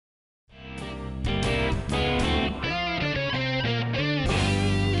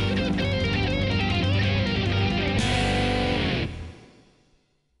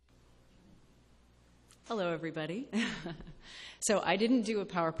Hello, everybody. So I didn't do a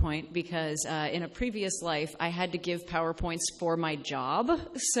PowerPoint because in a previous life, I had to give PowerPoints for my job.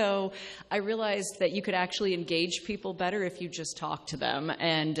 So I realized that you could actually engage people better if you just talk to them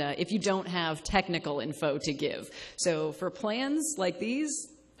and if you don't have technical info to give. So for plans like these,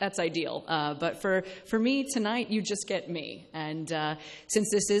 that's ideal. But for me tonight, you just get me. And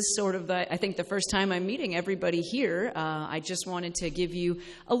since this is sort of, I think, the first time I'm meeting everybody here, I just wanted to give you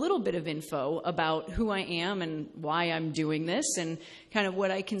a little bit of info about who I am and why I'm doing this and kind of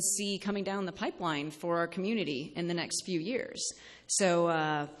what I can see coming down the pipeline for our community in the next few years. So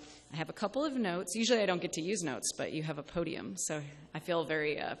I have a couple of notes. Usually I don't get to use notes, but you have a podium, so I feel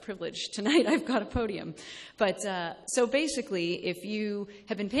very privileged tonight. I've got a podium. But so basically, if you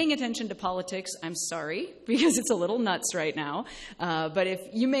have been paying attention to politics, I'm sorry, because it's a little nuts right now. But if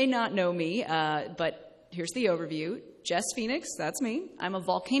you may not know me, but here's the overview. Jess Phoenix, that's me. I'm a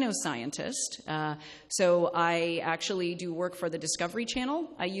volcano scientist. So I actually do work for the Discovery Channel.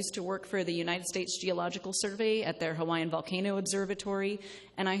 I used to work for the United States Geological Survey at their Hawaiian Volcano Observatory,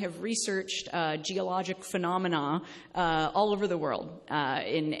 and I have researched geologic phenomena all over the world,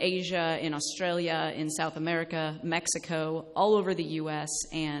 in Asia, in Australia, in South America, Mexico, all over the U.S.,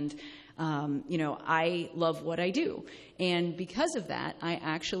 and I love what I do. And because of that, I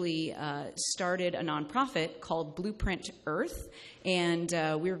actually started a nonprofit called Blueprint Earth. And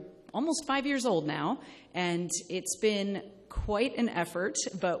we're almost 5 years old now. And it's been quite an effort.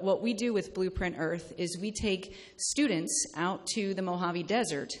 But what we do with Blueprint Earth is we take students out to the Mojave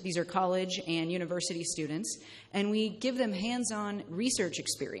Desert. These are college and university students. And we give them hands-on research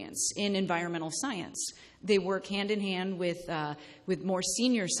experience in environmental science. They work hand in hand with more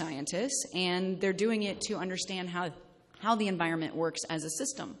senior scientists, and they're doing it to understand how the environment works as a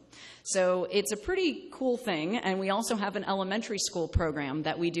system. So it's a pretty cool thing, and we also have an elementary school program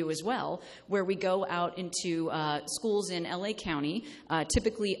that we do as well, where we go out into schools in LA County,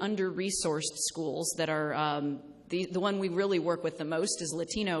 typically under-resourced schools that are the one we really work with the most is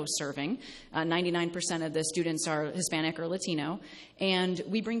Latino serving. 99% of the students are Hispanic or Latino. And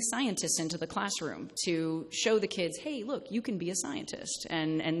we bring scientists into the classroom to show the kids, hey, look, you can be a scientist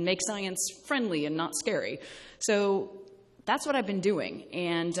and make science friendly and not scary. So that's what I've been doing.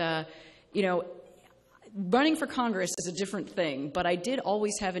 And, running for Congress is a different thing, but I did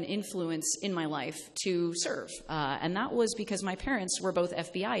always have an influence in my life to serve. And that was because my parents were both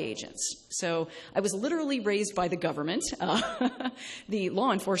FBI agents. So I was literally raised by the government, the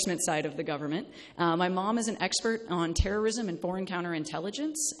law enforcement side of the government. My mom is an expert on terrorism and foreign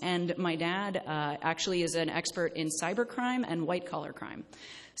counterintelligence, and my dad actually is an expert in cybercrime and white-collar crime.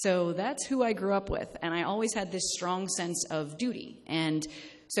 So that's who I grew up with, and I always had this strong sense of duty. And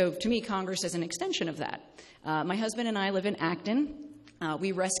so to me, Congress is an extension of that. My husband and I live in Acton.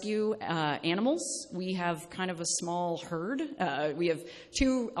 We rescue animals. We have kind of a small herd. We have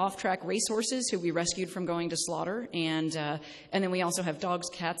 2 off-track racehorses who we rescued from going to slaughter, and then we also have dogs,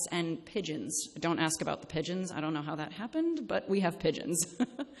 cats, and pigeons. Don't ask about the pigeons. I don't know how that happened, but we have pigeons.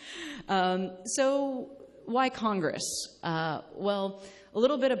 So why Congress? Well, a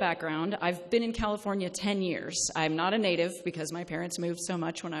little bit of background. I've been in California 10 years. I'm not a native because my parents moved so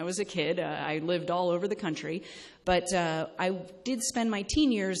much when I was a kid. I lived all over the country. But I did spend my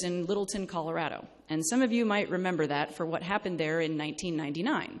teen years in Littleton, Colorado. And some of you might remember that for what happened there in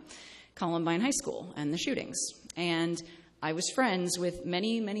 1999, Columbine High School and the shootings. And I was friends with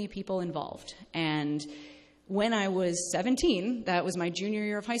many, many people involved. And when I was 17, that was my junior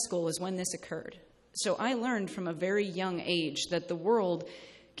year of high school, is when this occurred. So I learned from a very young age that the world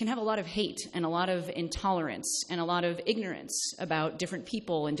can have a lot of hate and a lot of intolerance and a lot of ignorance about different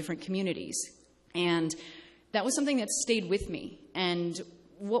people and different communities. And that was something that stayed with me. And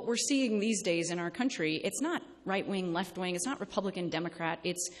what we're seeing these days in our country, it's not right-wing, left-wing, it's not Republican, Democrat,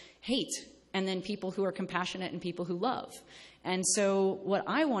 it's hate, and then people who are compassionate and people who love. And so what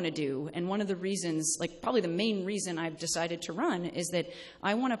I want to do, and one of the reasons, like probably the main reason I've decided to run, is that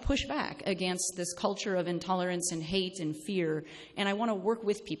I want to push back against this culture of intolerance and hate and fear, and I want to work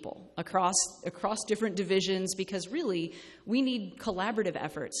with people across different divisions, because really we need collaborative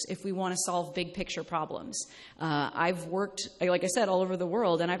efforts if we want to solve big picture problems. I've worked, like I said, all over the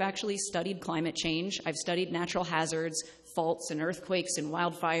world, and I've actually studied climate change. I've studied natural hazards, faults and earthquakes and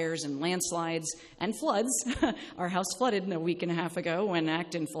wildfires and landslides and floods. Our house flooded a week and a half ago when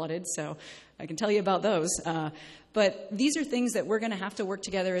Acton flooded, so I can tell you about those. But these are things that we're going to have to work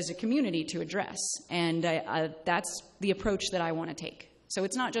together as a community to address, and that's the approach that I want to take. So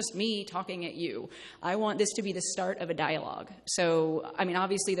it's not just me talking at you. I want this to be the start of a dialogue. So, I mean,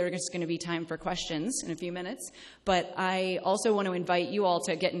 obviously there's going to be time for questions in a few minutes, but I also want to invite you all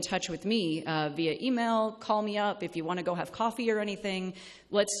to get in touch with me via email, call me up if you want to go have coffee or anything.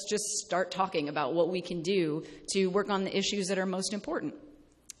 Let's just start talking about what we can do to work on the issues that are most important.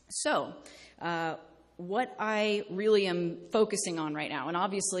 So, what I really am focusing on right now, and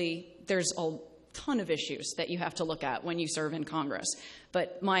obviously there's a ton of issues that you have to look at when you serve in Congress.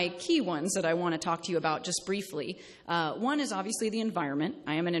 But my key ones that I want to talk to you about just briefly, one is obviously the environment.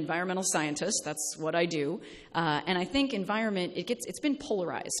 I am an environmental scientist. That's what I do. And I think environment, it's been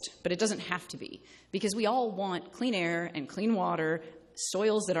polarized, but it doesn't have to be, because we all want clean air and clean water,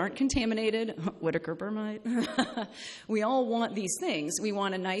 soils that aren't contaminated, Whitaker Burmite. We all want these things. We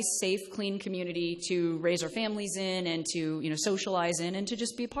want a nice, safe, clean community to raise our families in and to, socialize in and to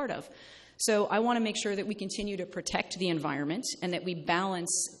just be a part of. So I want to make sure that we continue to protect the environment and that we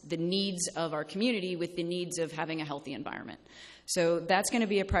balance the needs of our community with the needs of having a healthy environment. So that's going to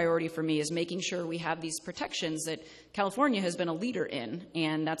be a priority for me, is making sure we have these protections that California has been a leader in,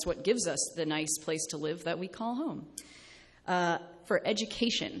 and that's what gives us the nice place to live that we call home. For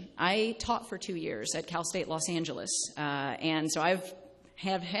education, I taught for 2 years at Cal State Los Angeles, and so I've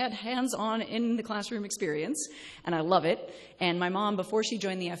had hands-on in the classroom experience, and I love it. And my mom, before she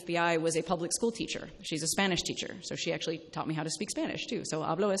joined the FBI, was a public school teacher. She's a Spanish teacher, so she actually taught me how to speak Spanish, too. So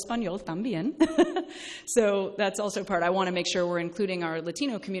hablo español también. So that's also part. I want to make sure we're including our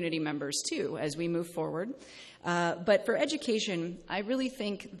Latino community members, too, as we move forward. But for education, I really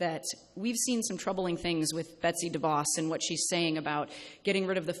think that we've seen some troubling things with Betsy DeVos and what she's saying about getting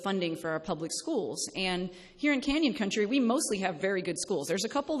rid of the funding for our public schools. And here in Canyon Country, we mostly have very good schools. There's a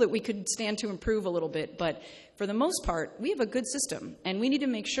couple that we could stand to improve a little bit, but for the most part, we have a good system. And we need to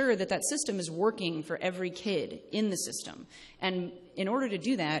make sure that that system is working for every kid in the system. And in order to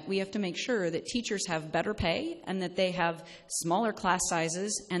do that, we have to make sure that teachers have better pay and that they have smaller class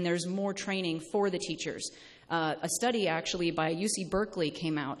sizes and there's more training for the teachers. A study actually by UC Berkeley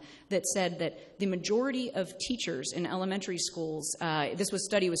came out that said that the majority of teachers in elementary schools,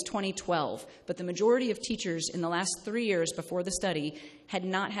 study was 2012, but the majority of teachers in the last 3 years before the study had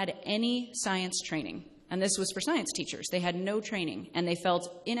not had any science training. And this was for science teachers. They had no training, and they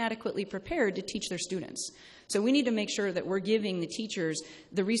felt inadequately prepared to teach their students. So we need to make sure that we're giving the teachers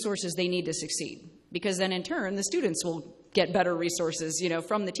the resources they need to succeed, because then in turn, the students will get better resources,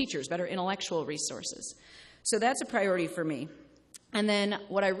 from the teachers, better intellectual resources. So that's a priority for me. And then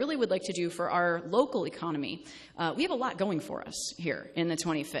what I really would like to do for our local economy, we have a lot going for us here in the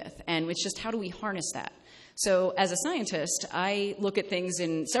 25th, and it's just how do we harness that? So as a scientist, I look at things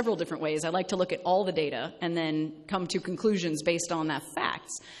in several different ways. I like to look at all the data and then come to conclusions based on that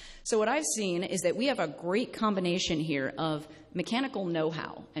facts. So what I've seen is that we have a great combination here of mechanical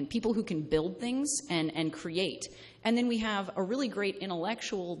know-how and people who can build things and create. And then we have a really great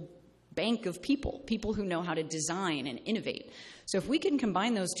intellectual bank of people who know how to design and innovate. So if we can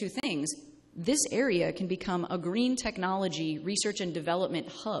combine those two things, this area can become a green technology research and development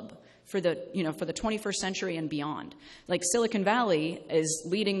hub for the 21st century and beyond. Like Silicon Valley is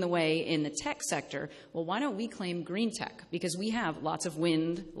leading the way in the tech sector. Well, why don't we claim green tech? Because we have lots of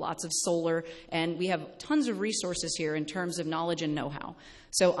wind, lots of solar, and we have tons of resources here in terms of knowledge and know-how.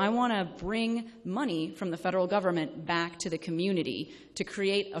 So I want to bring money from the federal government back to the community to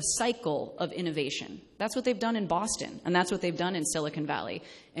create a cycle of innovation. That's what they've done in Boston, and that's what they've done in Silicon Valley.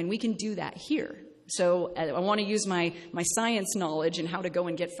 And we can do that here. So I want to use my science knowledge and how to go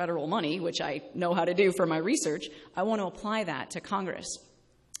and get federal money, which I know how to do for my research. I want to apply that to Congress.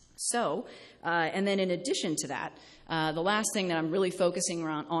 So, and then in addition to that, the last thing that I'm really focusing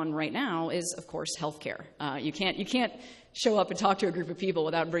on right now is, of course, healthcare. You can't show up and talk to a group of people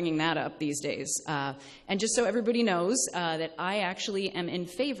without bringing that up these days. And just so everybody knows that I actually am in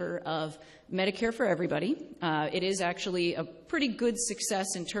favor of Medicare for everybody. It is actually a pretty good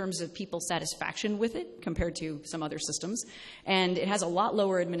success in terms of people's satisfaction with it compared to some other systems. And it has a lot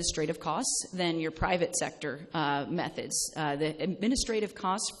lower administrative costs than your private sector methods. The administrative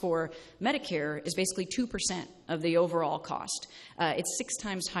cost for Medicare is basically 2% of the overall cost. It's 6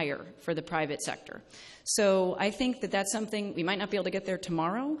 times higher for the private sector. So I think that that's something, we might not be able to get there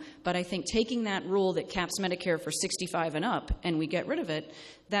tomorrow, but I think taking that rule that caps Medicare for 65 and up and we get rid of it,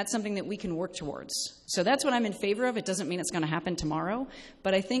 that's something that we can work towards. So that's what I'm in favor of. It doesn't mean it's going to happen tomorrow,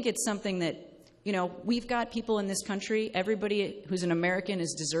 but I think it's something that, we've got people in this country, everybody who's an American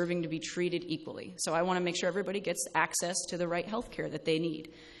is deserving to be treated equally. So I want to make sure everybody gets access to the right health care that they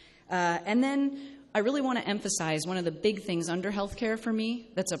need. And then I really want to emphasize one of the big things under healthcare for me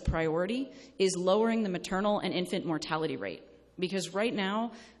that's a priority is lowering the maternal and infant mortality rate. Because right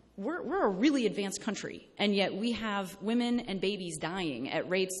now, we're a really advanced country, and yet we have women and babies dying at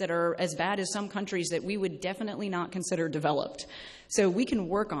rates that are as bad as some countries that we would definitely not consider developed. So we can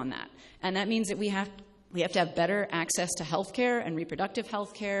work on that. And that means that we have to have better access to health care and reproductive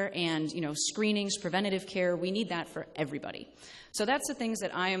health care and, screenings, preventative care. We need that for everybody. So that's the things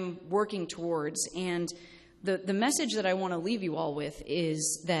that I am working towards. And the message that I want to leave you all with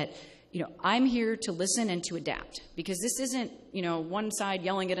is that, I'm here to listen and to adapt, because this isn't, one side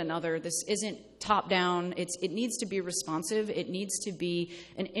yelling at another. This isn't top down. It needs to be responsive. It needs to be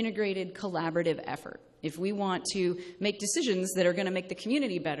an integrated, collaborative effort. If we want to make decisions that are going to make the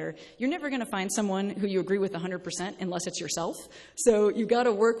community better, you're never going to find someone who you agree with 100% unless it's yourself. So you've got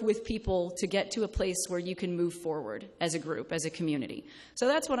to work with people to get to a place where you can move forward as a group, as a community. So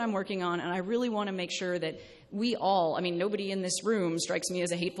that's what I'm working on, and I really want to make sure that we all, nobody in this room strikes me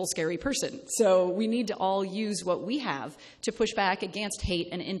as a hateful, scary person. So we need to all use what we have to push back against hate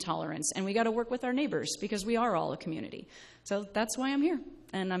and intolerance, and we got to work with our neighbors because we are all a community. So that's why I'm here.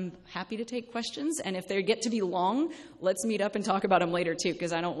 And I'm happy to take questions. And if they get to be long, let's meet up and talk about them later, too,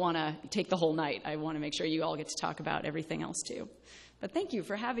 because I don't want to take the whole night. I want to make sure you all get to talk about everything else, too. But thank you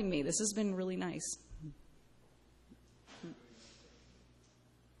for having me. This has been really nice.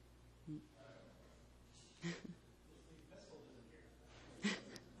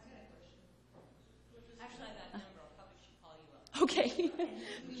 Actually, I got a number. I probably should call you up. Okay.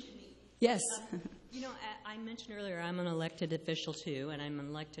 We should meet. Yes. I mentioned earlier I'm an elected official, too, and I'm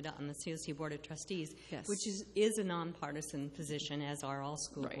elected on the COC Board of Trustees, yes, which is a nonpartisan position, as are all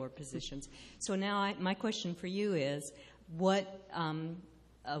school board positions. So now my question for you is, what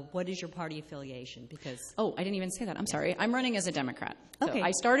is your party affiliation? Because I didn't even say that. I'm sorry. I'm running as a Democrat. Okay. So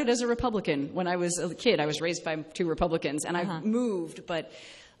I started as a Republican when I was a kid. I was raised by 2 Republicans, and I've moved, but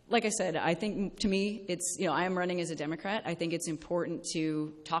like I said, I think to me, it's, I am running as a Democrat. I think it's important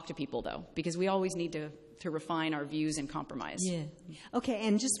to talk to people, though, because we always need to refine our views and compromise. Yeah. Okay,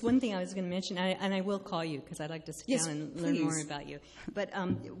 and just one thing I was going to mention, and I will call you because I'd like to sit down and learn more about you. But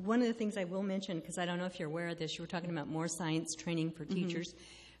one of the things I will mention, because I don't know if you're aware of this, you were talking about more science training for teachers.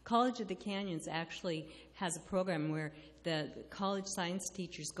 College of the Canyons actually has a program where the college science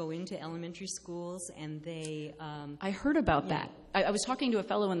teachers go into elementary schools and they... I heard about that. I was talking to a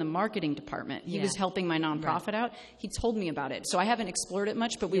fellow in the marketing department. He was helping my nonprofit out. He told me about it. So I haven't explored it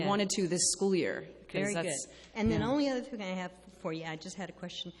much, but we wanted to this school year. Very good. And then the only other thing I have for you, I just had a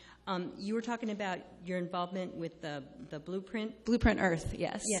question. You were talking about your involvement with the Blueprint? Blueprint Earth,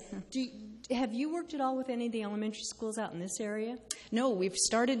 yes. Yeah. Have you worked at all with any of the elementary schools out in this area? No, we've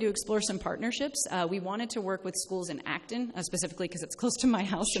started to explore some partnerships. We wanted to work with schools in Acton, specifically because it's close to my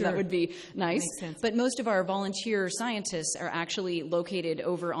house, and that would be nice. Makes sense. But most of our volunteer scientists are actually located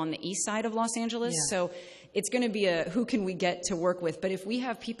over on the east side of Los Angeles. Yeah. So it's going to be a who can we get to work with. But if we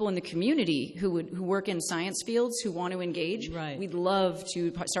have people in the community who work in science fields who want to engage, we'd love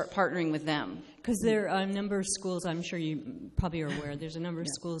to start partnering with them. Because there are a number of schools, I'm sure you probably are aware, there's a number of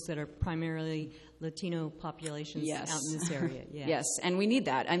schools that are primarily Latino populations out in this area. Yeah. Yes, and we need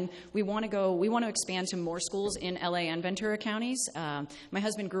that. And we want to expand to more schools in LA and Ventura counties. My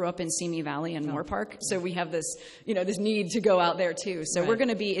husband grew up in Simi Valley and Moore Park, so we have this, this need to go out there too. So we're going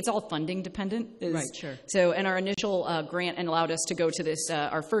to be, it's all funding dependent. So, and our initial grant allowed us to go to this,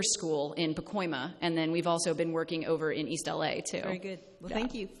 our first school in Pacoima, and then we've also been working over in East LA too. Very good. Well,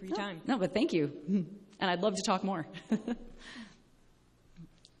 thank you for your time. No, but thank you. And I'd love to talk more.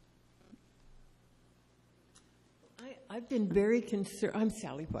 I've been very concerned. I'm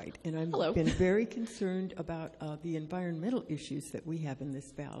Sally White, and I've been very concerned about the environmental issues that we have in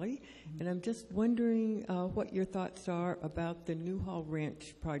this valley. And I'm just wondering what your thoughts are about the Newhall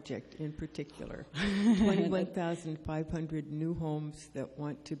Ranch project in particular. 21,500 new homes that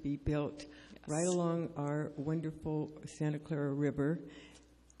want to be built right along our wonderful Santa Clara River,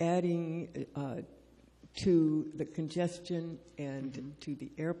 adding to the congestion and to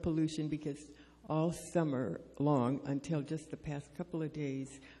the air pollution, because all summer long, until just the past couple of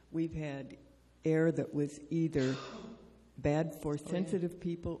days, we've had air that was either bad for sensitive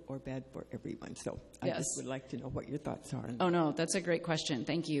people or bad for everyone. So I just would like to know what your thoughts are. Oh, no, that's a great question.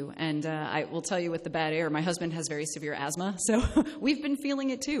 Thank you. And I will tell you, with the bad air, my husband has very severe asthma, so we've been feeling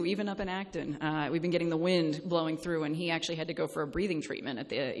it too, even up in Acton. We've been getting the wind blowing through, and he actually had to go for a breathing treatment at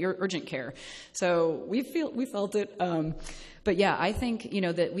the urgent care. So we felt it. But yeah, I think,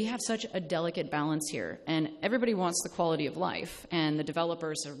 that we have such a delicate balance here, and everybody wants the quality of life, and the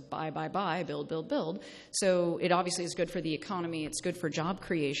developers are buy, build. So it obviously is good for the economy, it's good for job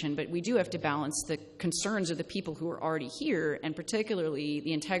creation, but we do have to balance the concerns of the people who are already here, and particularly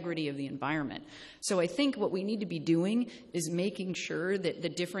the integrity of the environment. So I think what we need to be doing is making sure that the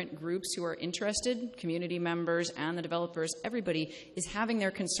different groups who are interested, community members and the developers, everybody is having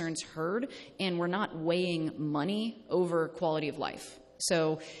their concerns heard, and we're not weighing money over quality of life.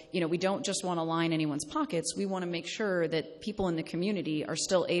 So, we don't just want to line anyone's pockets. We want to make sure that people in the community are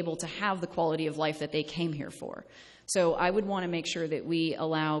still able to have the quality of life that they came here for. So I would want to make sure that we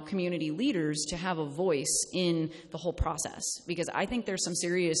allow community leaders to have a voice in the whole process, because I think there's some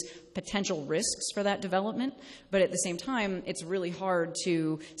serious potential risks for that development. But at the same time, it's really hard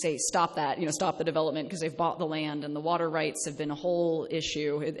to say, stop that, stop the development because they've bought the land, and the water rights have been a whole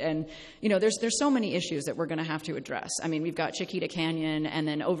issue. And, there's so many issues that we're going to have to address. I mean, we've got Chiquita Canyon, and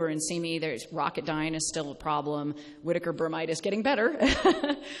then over in Simi, there's Rocketdyne is still a problem. Whitaker Bromide is getting better.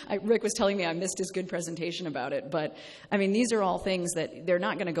 Rick was telling me I missed his good presentation about it, but I mean, these are all things that they're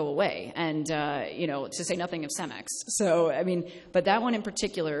not going to go away, and, to say nothing of Cemex. So, I mean, but that one in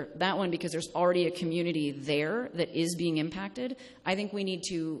particular, because there's already a community there that is being impacted, I think we need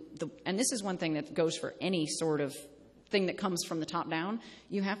to, and this is one thing that goes for any sort of thing that comes from the top down,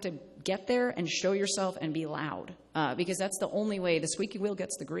 you have to get there and show yourself and be loud, because that's the only way the squeaky wheel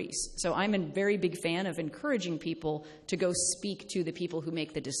gets the grease. So I'm a very big fan of encouraging people to go speak to the people who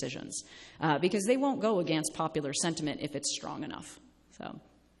make the decisions, because they won't go against popular sentiment if it's strong enough. So,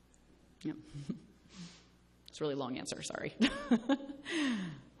 yeah. It's a really long answer, sorry.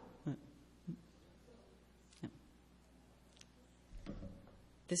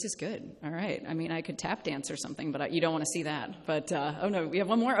 This is good. All right. I mean, I could tap dance or something, but you don't want to see that. But, oh, no, we have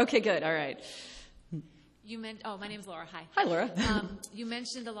one more? Okay, good. All right. My name's Laura. Hi. Hi, Laura. You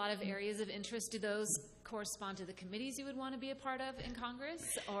mentioned a lot of areas of interest. Do those correspond to the committees you would want to be a part of in Congress?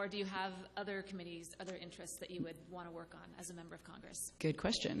 Or do you have other committees, other interests that you would want to work on as a member of Congress? Good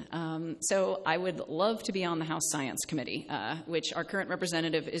question. So I would love to be on the House Science Committee, which our current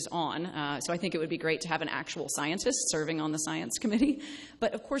representative is on. So I think it would be great to have an actual scientist serving on the Science Committee.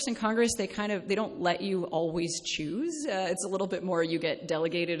 But of course in Congress, they don't let you always choose. It's a little bit more you get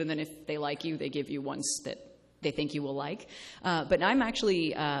delegated, and then if they like you, they give you ones that they think you will like. But I'm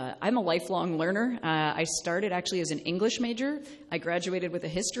actually, I'm a lifelong learner. I started actually as an English major. I graduated with a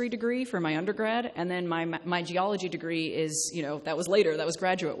history degree for my undergrad, and then my geology degree is, that was later, that was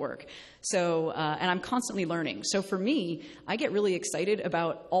graduate work. So, and I'm constantly learning. So for me, I get really excited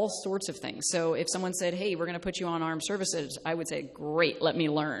about all sorts of things. So if someone said, hey, we're going to put you on armed services, I would say, great, let me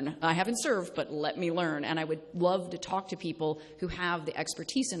learn. I haven't served, but let me learn. And I would love to talk to people who have the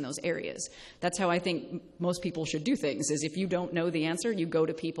expertise in those areas. That's how I think most people should do things, is if you don't know the answer, you go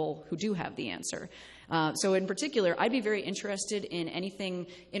to people who do have the answer. So in particular, I'd be very interested in anything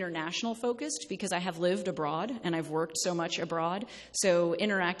international focused, because I have lived abroad and I've worked so much abroad. So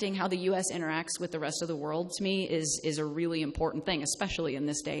interacting, how the U.S. interacts with the rest of the world, to me is a really important thing, especially in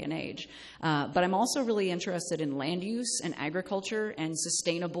this day and age. But I'm also really interested in land use and agriculture and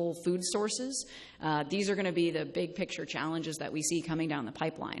sustainable food sources. These are going to be the big picture challenges that we see coming down the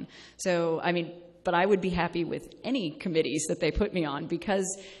pipeline. So, I mean, but I would be happy with any committees that they put me on,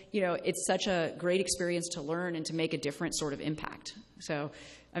 because, it's such a great experience to learn and to make a different sort of impact. So,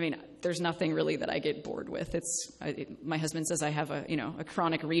 I mean, there's nothing really that I get bored with. My husband says I have a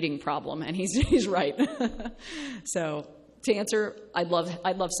chronic reading problem, and he's right. So, to answer, I'd love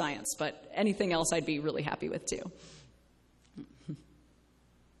science, but anything else I'd be really happy with too.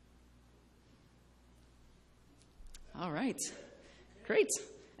 All right, great.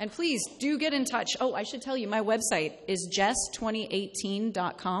 And please do get in touch. Oh, I should tell you, my website is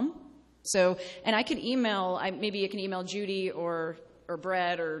jess2018.com. So, and I could email, maybe you can email Judy or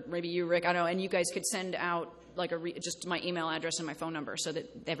Brett, or maybe you, Rick, I don't know, and you guys could send out like just my email address and my phone number so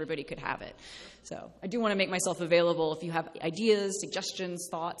that everybody could have it. So I do want to make myself available if you have ideas, suggestions,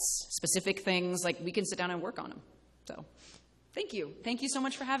 thoughts, specific things, like we can sit down and work on them. So thank you. Thank you so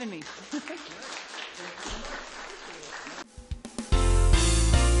much for having me.